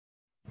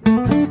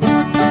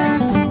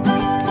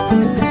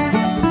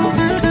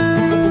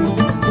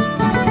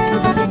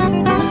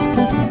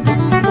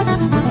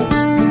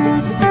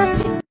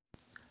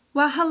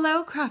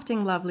Hello,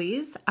 crafting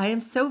lovelies. I am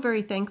so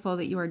very thankful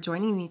that you are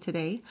joining me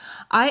today.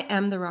 I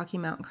am the Rocky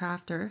Mountain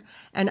Crafter,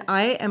 and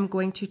I am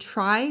going to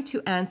try to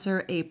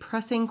answer a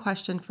pressing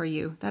question for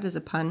you. That is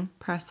a pun,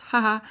 press,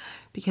 haha,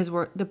 because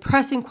the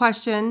pressing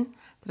question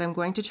that I'm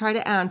going to try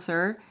to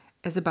answer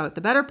is about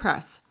the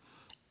BetterPress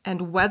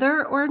and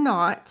whether or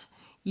not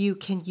you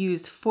can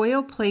use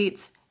foil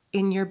plates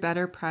in your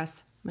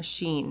BetterPress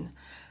machine.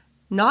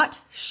 Not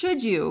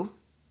should you,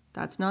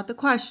 that's not the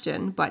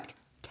question, but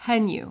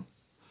can you?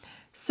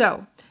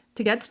 So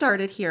to get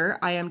started here,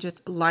 I am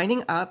just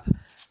lining up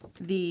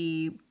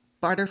the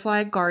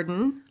Butterfly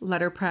Garden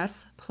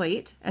Letterpress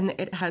plate, and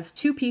it has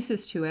two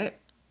pieces to it.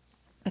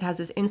 It has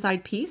this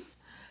inside piece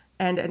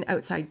and an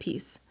outside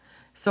piece.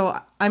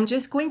 So I'm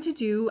just going to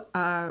do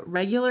a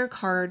regular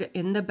card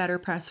in the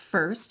BetterPress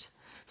first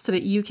so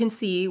that you can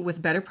see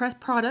with BetterPress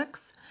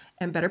products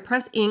and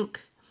BetterPress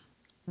ink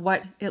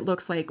what it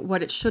looks like,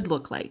 what it should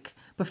look like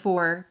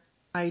before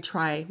I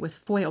try with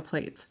foil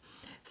plates.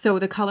 So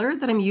the color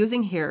that I'm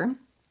using here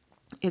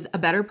is a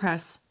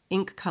BetterPress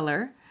ink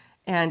color,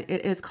 and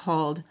it is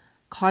called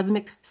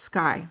Cosmic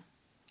Sky,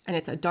 and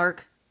it's a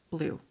dark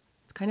blue.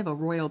 It's kind of a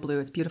royal blue.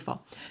 It's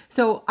beautiful.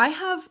 So I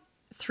have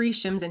 3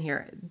 shims in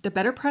here. The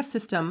BetterPress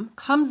system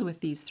comes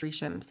with these 3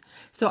 shims.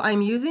 So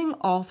I'm using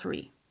all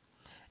 3,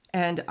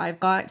 and I've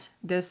got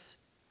this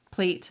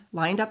plate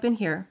lined up in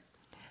here.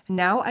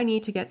 Now I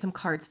need to get some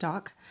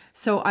cardstock.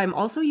 So I'm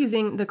also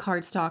using the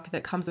cardstock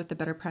that comes with the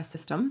BetterPress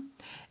system.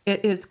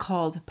 It is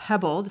called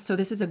Pebbled. So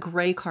this is a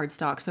gray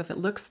cardstock. So if it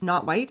looks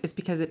not white, it's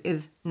because it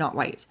is not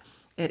white.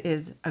 It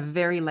is a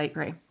very light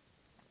gray.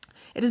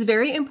 It is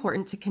very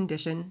important to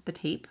condition the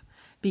tape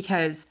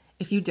because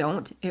if you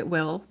don't, it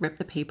will rip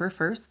the paper.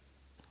 First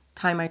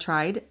time I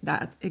tried,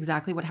 that's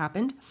exactly what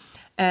happened.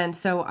 And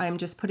so I'm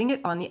just putting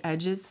it on the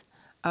edges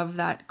of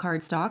that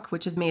cardstock,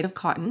 which is made of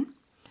cotton.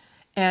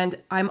 And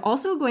I'm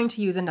also going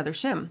to use another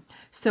shim.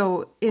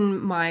 So in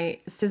my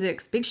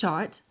Sizzix Big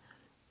Shot,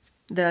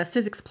 the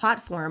Sizzix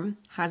platform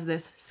has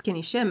this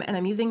skinny shim, and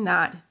I'm using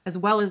that as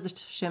well as the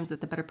shims that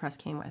the BetterPress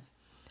came with.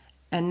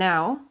 And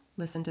now,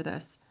 listen to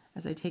this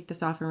as I take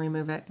this off and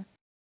remove it.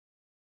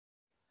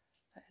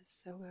 That is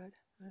so good.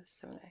 That is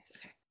so nice.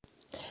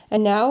 Okay.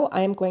 And now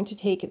I am going to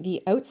take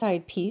the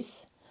outside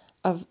piece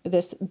of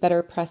this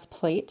BetterPress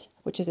plate,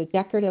 which is a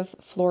decorative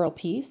floral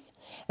piece,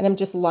 and I'm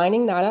just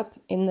lining that up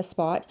in the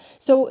spot.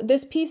 So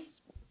this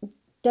piece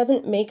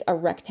doesn't make a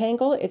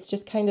rectangle, it's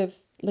just kind of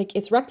like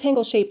it's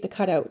rectangle shaped, the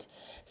cutout.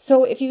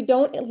 So if you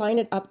don't line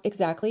it up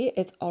exactly,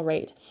 it's all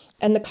right.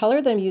 And the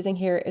color that I'm using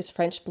here is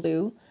French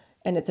blue,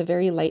 and it's a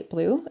very light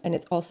blue, and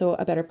it's also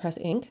a BetterPress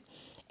ink.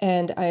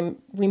 And I'm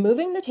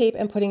removing the tape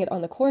and putting it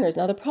on the corners.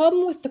 Now the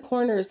problem with the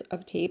corners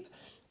of tape,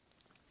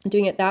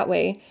 doing it that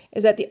way,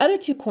 is that the other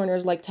 2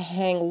 corners like to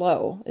hang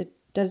low. It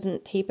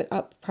doesn't tape it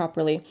up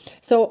properly.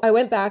 So I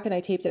went back and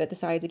I taped it at the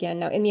sides again.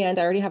 Now in the end,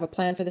 I already have a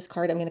plan for this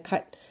card. I'm going to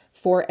cut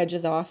 4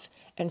 edges off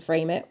and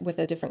frame it with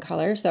a different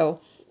color.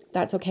 So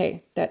that's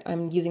okay that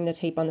I'm using the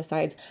tape on the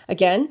sides.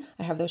 Again,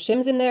 I have those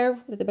shims in there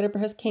that the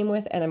BetterPress came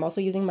with, and I'm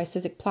also using my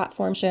Sizzix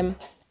platform shim.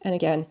 And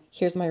again,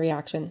 here's my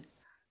reaction.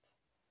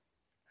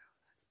 Oh,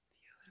 that's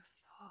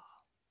beautiful.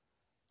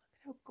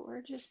 Look at how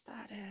gorgeous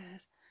that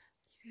is.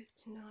 You guys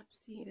cannot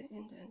see the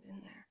indent in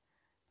there.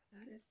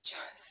 That is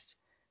just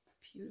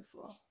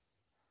beautiful.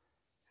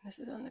 And this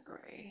is on the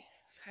gray.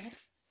 Okay.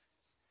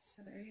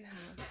 So there you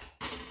have.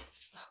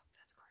 Oh,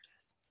 that's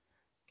gorgeous.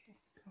 Okay,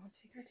 I'll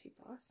take our tape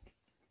off.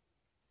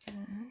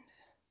 And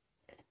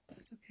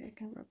that's okay. I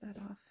can rub that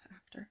off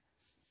after.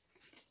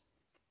 Okay.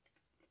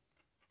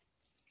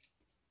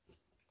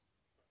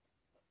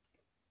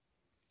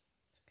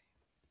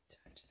 So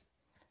I just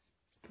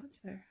spots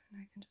there, and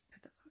I can just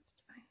put those off.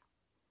 It's fine.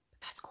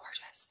 But that's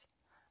gorgeous.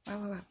 Wow,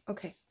 wow, wow.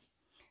 Okay.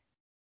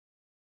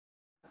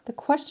 The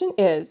question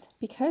is,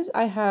 because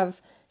I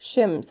have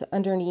shims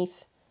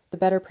underneath the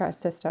BetterPress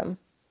system,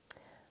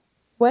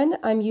 when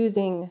I'm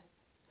using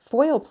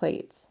foil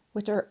plates,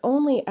 which are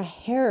only a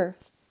hair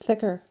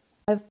thicker,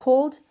 I've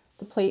pulled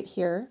the plate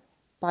here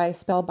by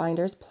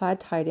Spellbinders PLAID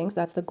TIDINGS,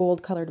 that's the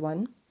gold colored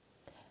one,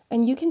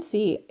 and you can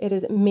see it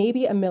is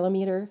maybe a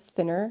millimeter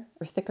thinner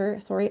or thicker,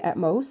 sorry, at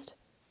most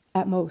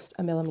a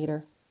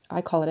millimeter.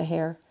 I call it a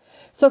hair.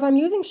 So if I'm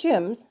using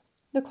shims,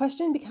 the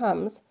question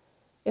becomes,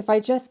 if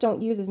I just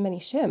don't use as many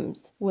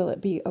shims, will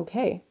it be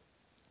okay?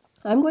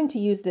 I'm going to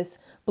use this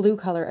blue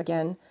color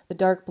again, the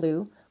dark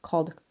blue,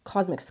 called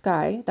Cosmic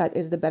Sky. That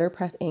is the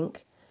BetterPress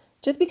ink.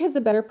 Just because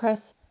the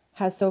BetterPress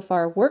has so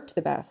far worked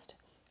the best,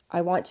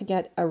 I want to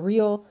get a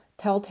real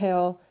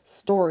telltale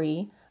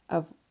story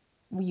of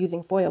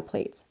using foil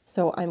plates.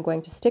 So I'm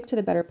going to stick to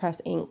the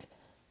BetterPress ink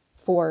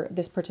for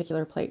this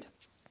particular plate.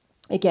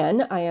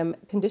 Again, I am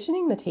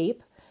conditioning the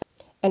tape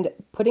and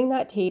putting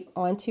that tape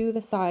onto the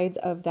sides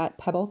of that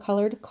pebble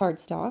colored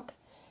cardstock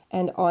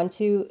and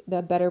onto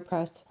the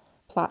BetterPress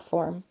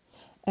platform.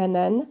 And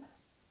then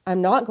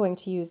I'm not going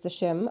to use the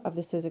shim of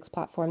the Sizzix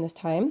platform this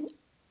time.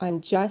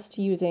 I'm just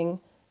using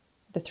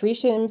the 3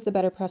 shims the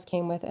BetterPress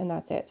came with, and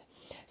that's it.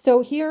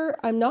 So here,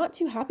 I'm not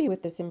too happy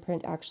with this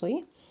imprint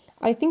actually.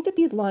 I think that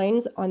these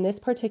lines on this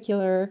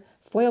particular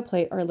foil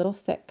plate are a little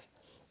thick,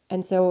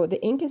 and so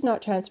the ink is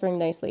not transferring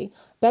nicely.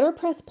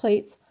 BetterPress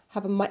plates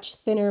have a much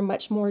thinner,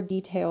 much more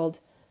detailed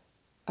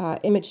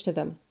image to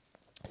them.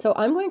 So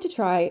I'm going to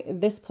try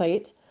this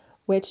plate,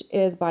 which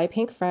is by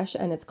Pinkfresh,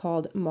 and it's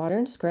called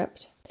Modern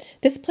Script.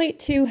 This plate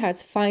too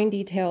has fine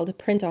detailed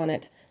print on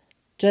it,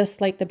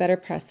 just like the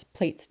BetterPress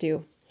plates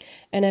do.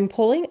 And I'm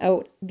pulling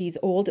out these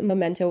old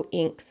Memento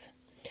inks.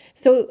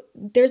 So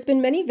there's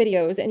been many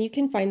videos, and you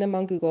can find them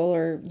on Google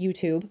or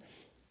YouTube,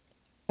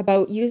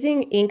 about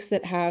using inks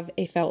that have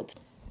a felt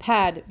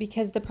pad,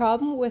 because the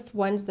problem with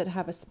ones that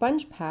have a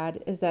sponge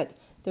pad is that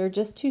they're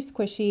just too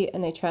squishy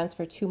and they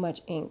transfer too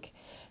much ink.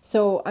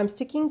 So I'm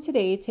sticking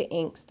today to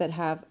inks that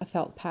have a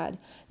felt pad.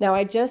 Now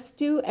I just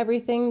do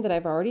everything that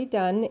I've already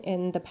done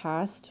in the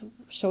past,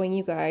 showing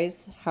you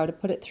guys how to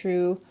put it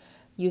through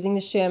using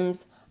the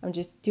shims. I'm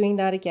just doing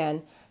that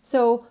again.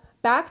 So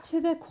back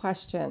to the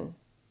question,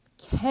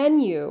 can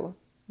you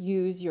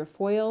use your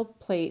foil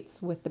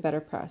plates with the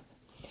BetterPress?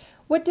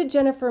 What did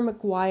Jennifer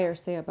McGuire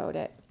say about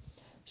it?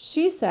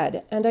 She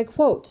said, and I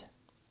quote,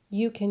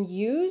 "You can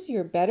use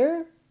your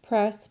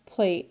BetterPress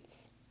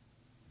plates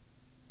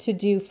to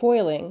do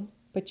foiling,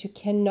 but you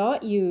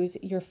cannot use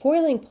your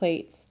foiling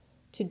plates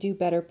to do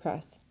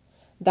BetterPress.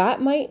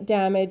 That might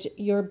damage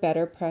your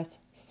BetterPress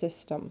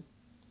system."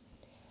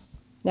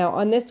 Now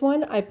on this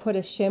one, I put a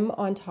shim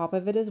on top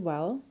of it as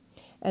well,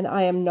 and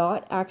I am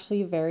not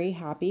actually very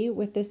happy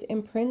with this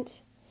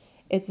imprint.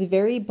 It's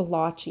very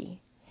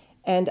blotchy,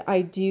 and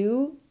I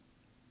do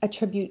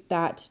attribute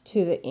that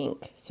to the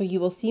ink. So you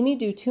will see me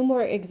do 2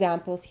 more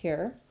examples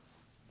here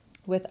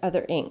with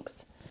other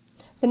inks.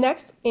 The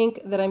next ink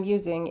that I'm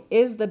using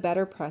is the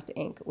BetterPress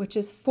ink, which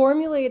is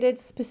formulated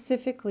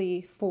specifically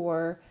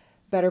for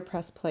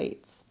BetterPress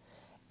plates.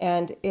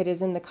 And it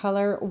is in the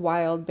color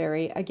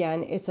Wildberry.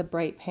 Again, it's a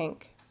bright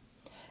pink.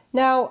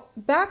 Now,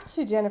 back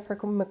to Jennifer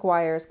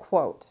McGuire's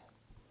quote.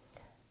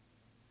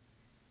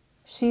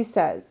 She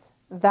says,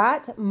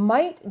 "That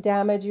might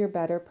damage your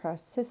BetterPress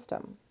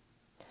system."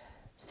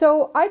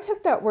 So I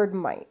took that word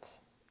might,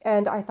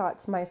 and I thought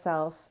to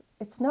myself,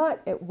 it's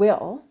not it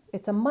will,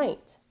 it's a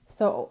might.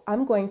 So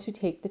I'm going to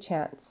take the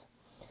chance.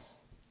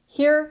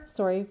 Here,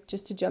 sorry,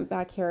 just to jump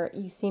back here,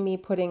 you see me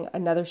putting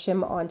another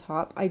shim on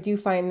top. I do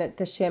find that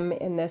the shim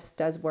in this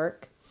does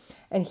work.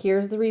 And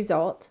here's the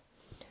result.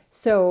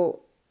 So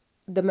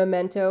the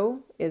Memento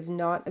is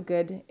not a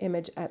good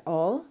image at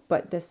all,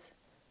 but this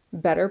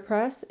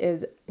BetterPress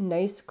is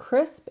nice,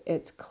 crisp,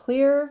 it's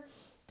clear.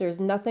 There's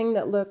nothing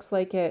that looks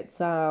like it's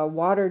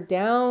watered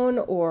down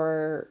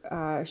or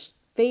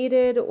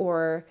faded,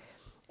 or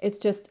it's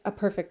just a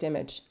perfect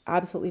image,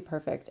 absolutely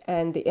perfect.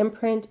 And the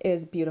imprint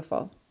is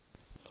beautiful.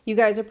 You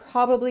guys are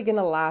probably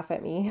gonna laugh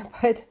at me,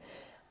 but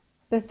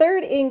the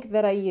third ink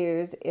that I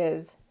use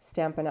is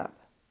Stampin' Up.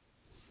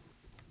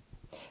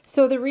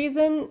 So the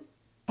reason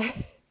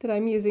that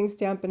I'm using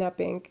Stampin'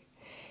 Up ink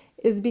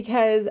is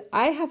because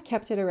I have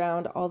kept it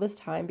around all this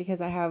time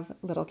because I have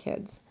little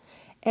kids.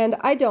 And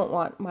I don't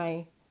want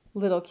my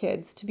little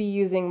kids to be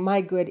using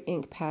my good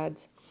ink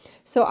pads.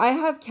 So I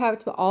have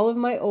kept all of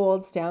my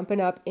old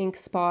Stampin' Up ink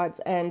spots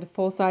and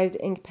full-sized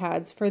ink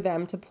pads for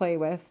them to play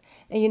with.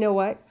 And you know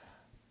what?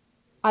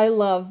 I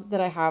love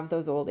that I have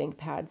those old ink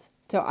pads.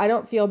 So I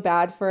don't feel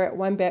bad for it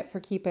one bit for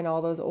keeping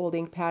all those old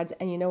ink pads.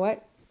 And you know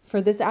what?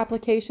 For this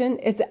application,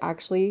 it's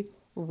actually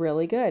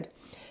really good.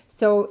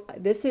 So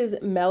this is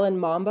Melon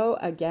Mambo,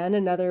 again,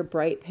 another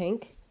bright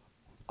pink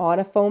on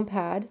a foam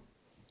pad.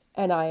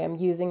 And I am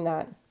using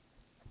that.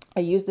 I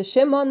use the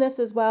shim on this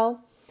as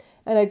well.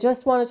 And I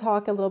just want to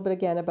talk a little bit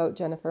again about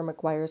Jennifer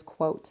McGuire's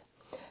quote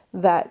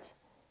that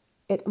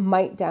it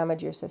might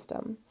damage your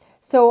system.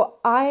 So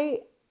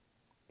I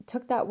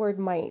took that word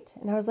might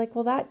and I was like,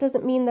 well, that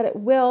doesn't mean that it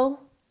will,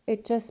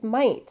 it just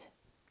might.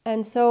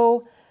 And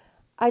so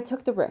I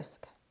took the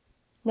risk.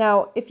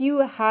 Now, if you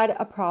had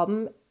a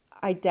problem,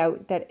 I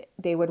doubt that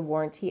they would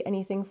warranty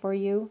anything for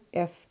you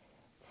if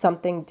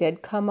something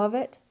did come of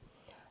it.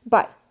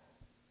 But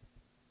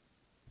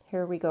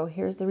here we go.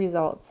 Here's the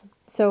results.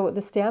 So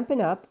the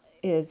Stampin' Up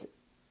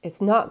it's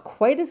not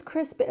quite as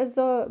crisp as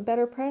the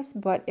BetterPress,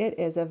 but it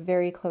is a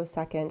very close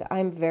second.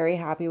 I'm very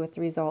happy with the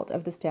result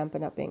of the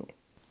Stampin' Up ink.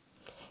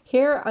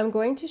 Here I'm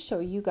going to show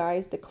you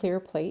guys the clear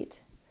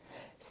plate.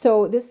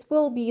 So this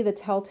will be the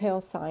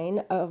telltale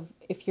sign of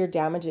if you're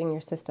damaging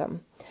your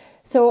system.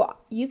 So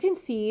you can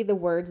see the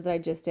words that I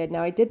just did.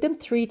 Now I did them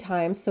 3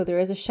 times, so there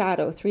is a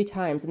shadow 3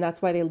 times, and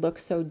that's why they look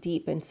so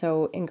deep and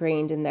so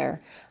ingrained in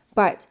there.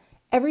 But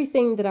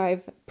everything that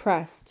I've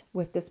pressed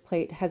with this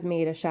plate has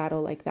made a shadow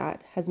like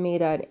that, has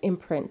made an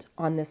imprint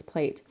on this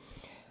plate.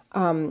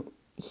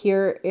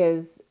 Here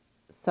is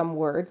some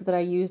words that I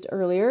used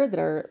earlier that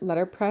are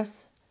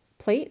letterpress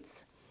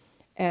plates.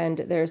 And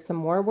there's some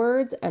more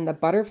words, and the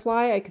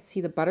butterfly, I could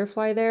see the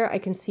butterfly there. I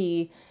can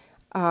see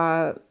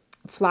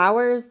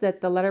flowers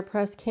that the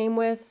letterpress came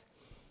with.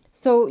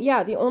 So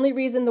yeah, the only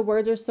reason the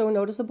words are so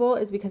noticeable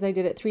is because I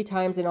did it 3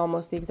 times in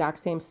almost the exact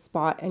same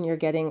spot, and you're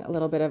getting a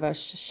little bit of a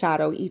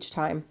shadow each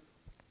time.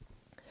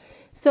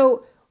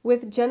 So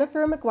With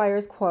Jennifer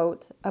McGuire's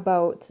quote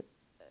about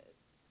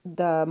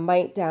the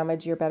might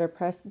damage your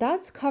BetterPress,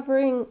 that's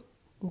covering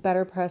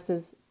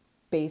BetterPress's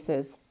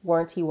bases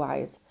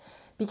warranty-wise.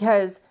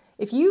 Because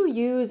if you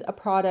use a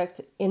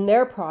product in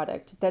their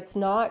product that's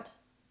not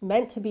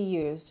meant to be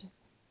used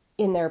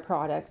in their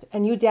product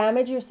and you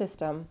damage your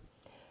system,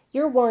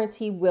 your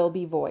warranty will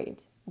be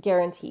void,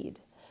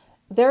 guaranteed.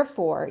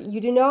 Therefore, you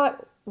do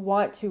not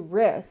want to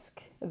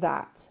risk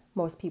that.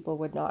 Most people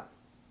would not.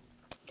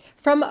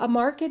 From a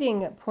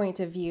marketing point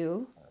of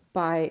view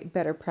by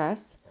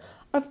BetterPress,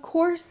 of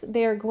course,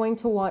 they are going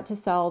to want to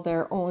sell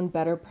their own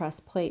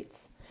BetterPress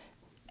plates.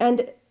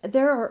 And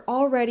there are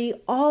already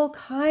all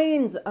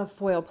kinds of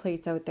foil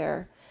plates out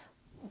there.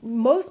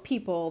 Most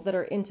people that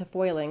are into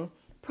foiling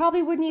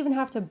probably wouldn't even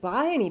have to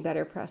buy any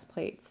BetterPress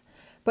plates.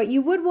 But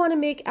you would want to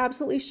make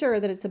absolutely sure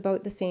that it's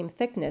about the same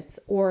thickness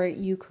or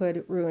you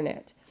could ruin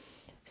it.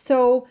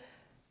 So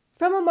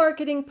from a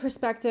marketing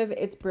perspective,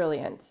 it's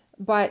brilliant.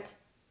 But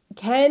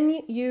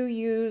can you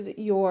use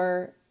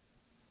your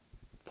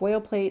foil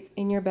plates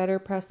in your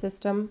BetterPress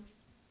system?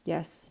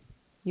 Yes,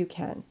 you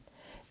can.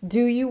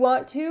 Do you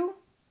want to?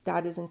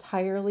 That is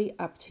entirely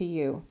up to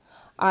you.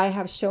 I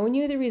have shown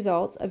you the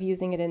results of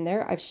using it in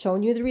there. I've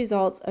shown you the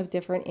results of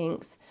different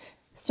inks.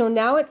 So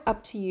now it's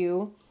up to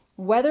you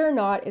whether or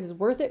not it is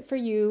worth it for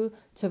you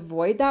to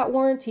void that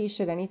warranty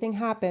should anything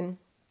happen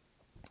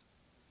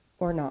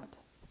or not.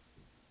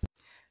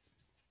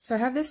 So I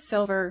have this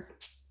silver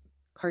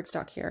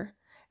cardstock here,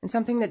 and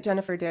something that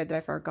Jennifer did that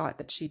I forgot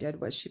that she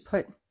did was she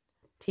put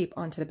tape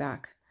onto the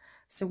back.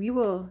 So we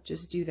will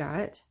just do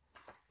that,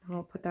 and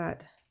we'll put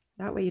that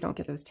way you don't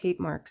get those tape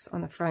marks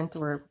on the front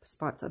or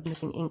spots of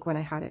missing ink when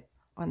I had it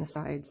on the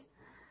sides.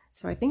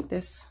 So I think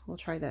we'll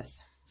try this.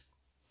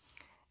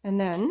 And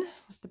then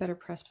with the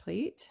BetterPress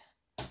plate,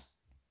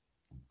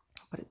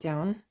 put it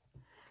down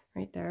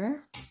right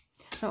there.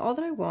 Now all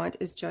that I want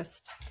is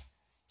just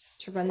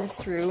to run this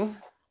through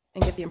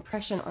and get the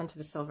impression onto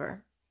the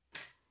silver.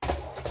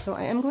 So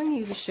I am going to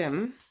use a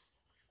shim.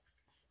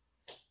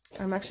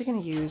 I'm actually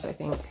going to use, I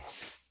think,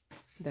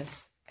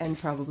 this and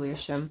probably a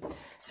shim.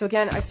 So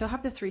again, I still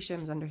have the 3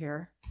 shims under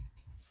here,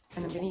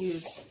 and I'm going to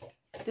use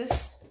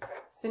this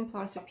thin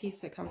plastic piece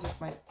that comes with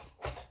my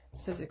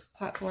Sizzix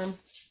platform.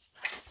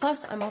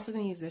 Plus, I'm also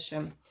going to use this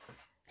shim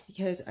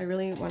because I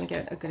really want to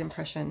get a good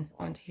impression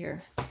onto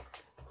here.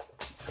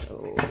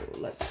 So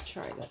let's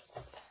try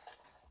this.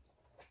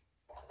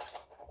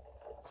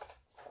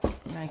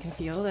 And I can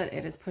feel that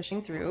it is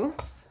pushing through.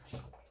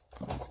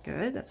 That's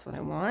good. That's what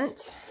I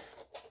want.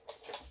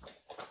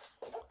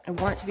 I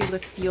want to be able to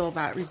feel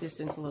that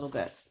resistance a little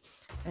bit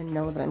and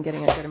know that I'm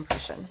getting a good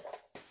impression.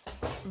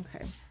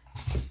 Okay.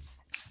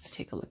 Let's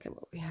take a look at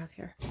what we have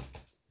here.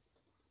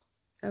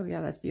 Oh yeah,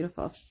 that's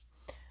beautiful.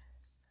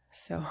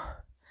 So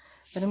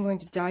then I'm going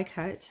to die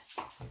cut.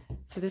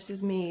 So this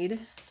is made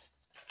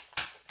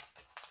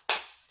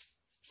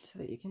so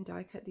that you can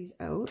die cut these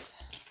out.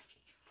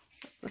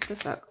 Let's lift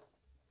this up.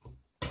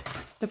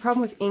 The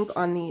problem with ink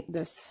on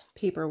this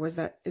paper is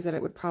that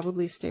it would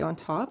probably stay on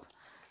top.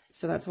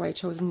 So that's why I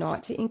chose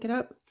not to ink it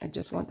up. I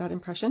just want that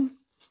impression.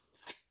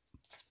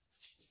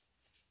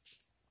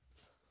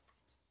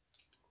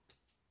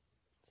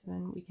 So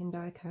then we can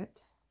die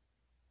cut.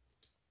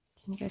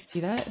 Can you guys see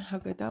that? How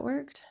good that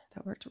worked?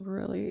 That worked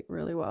really,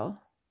 really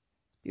well.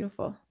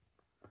 Beautiful.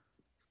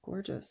 It's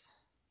gorgeous.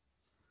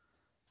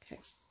 Okay.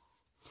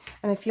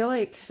 And I feel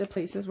like the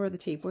places where the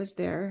tape was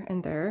there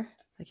and there,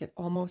 like it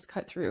almost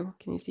cut through.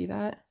 Can you see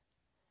that?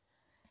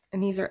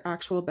 And these are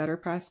actual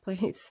BetterPress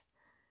plates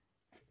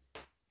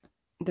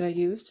that I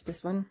used.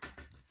 This one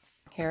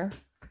here,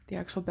 the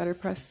actual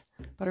BetterPress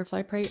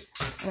butterfly plate,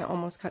 and it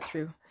almost cut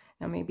through.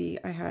 Now maybe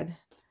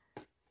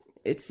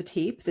it's the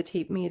tape. The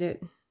tape made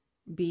it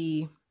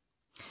be,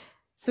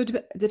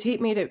 the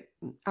tape made it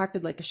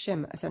acted like a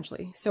shim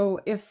essentially. So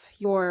if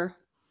you're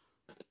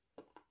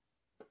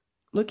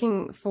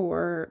looking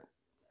for,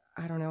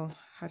 I don't know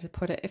how to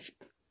put it, if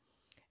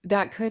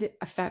that could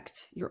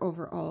affect your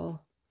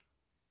overall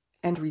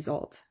end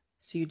result.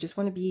 So you just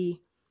want to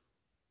be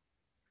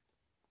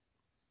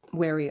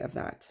wary of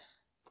that.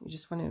 You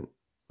just want to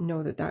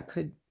know that that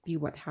could be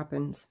what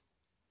happens.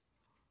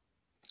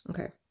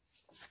 Okay,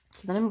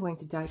 so then I'm going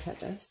to die cut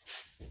this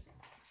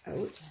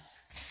out.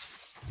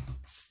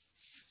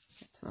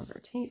 Get some of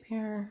our tape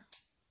here,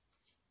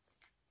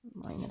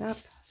 line it up.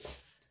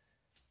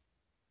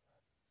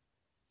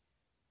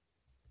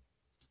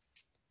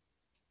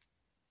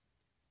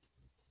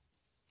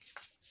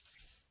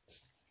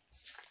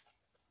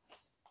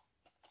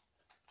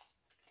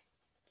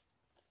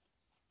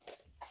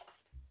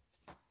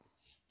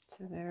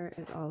 So there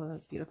is all of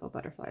those beautiful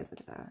butterflies. Look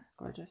at that,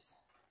 gorgeous.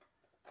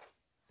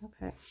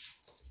 Okay.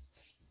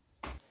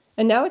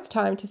 And now it's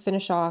time to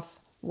finish off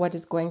what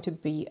is going to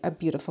be a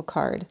beautiful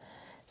card.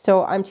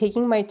 So I'm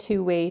taking my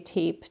 2-way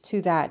tape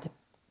to that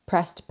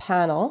pressed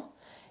panel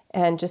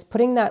and just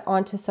putting that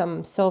onto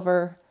some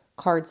silver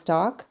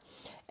cardstock.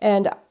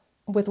 And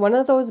with one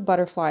of those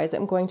butterflies,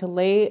 I'm going to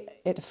lay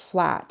it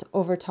flat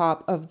over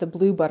top of the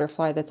blue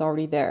butterfly that's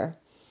already there.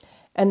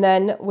 And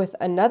then with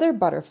another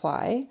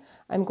butterfly,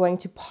 I'm going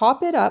to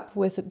pop it up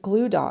with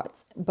glue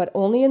dots, but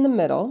only in the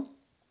middle,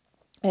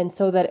 and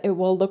so that it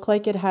will look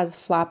like it has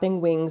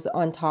flapping wings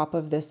on top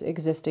of this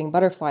existing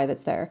butterfly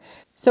that's there.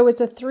 So it's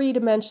a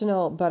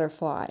three-dimensional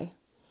butterfly.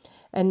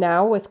 And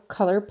now with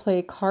Color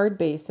Play card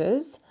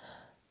bases,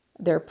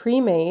 they're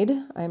pre-made.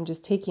 I'm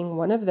just taking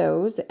one of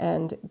those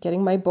and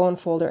getting my bone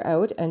folder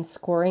out and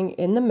scoring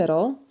in the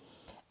middle.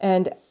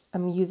 And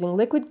I'm using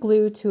liquid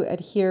glue to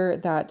adhere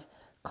that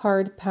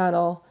card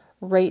panel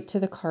right to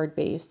the card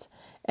base.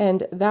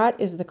 And that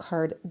is the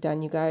card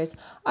done, you guys.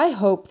 I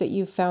hope that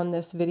you found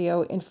this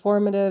video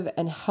informative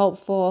and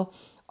helpful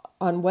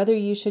on whether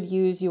you should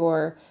use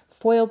your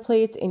foil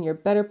plates in your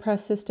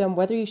BetterPress system,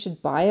 whether you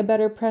should buy a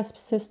BetterPress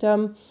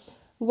system,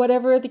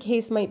 whatever the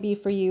case might be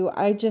for you.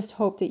 I just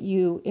hope that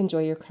you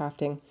enjoy your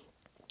crafting.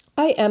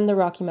 I am the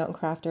Rocky Mountain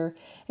Crafter,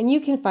 and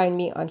you can find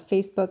me on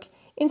Facebook,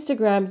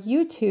 Instagram,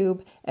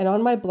 YouTube, and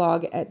on my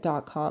blog at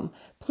 .com.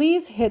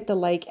 Please hit the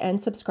like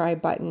and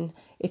subscribe button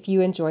if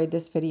you enjoyed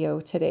this video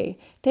today.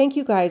 Thank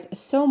you guys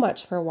so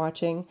much for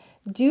watching.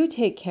 Do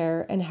take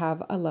care and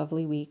have a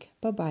lovely week.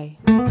 Bye-bye.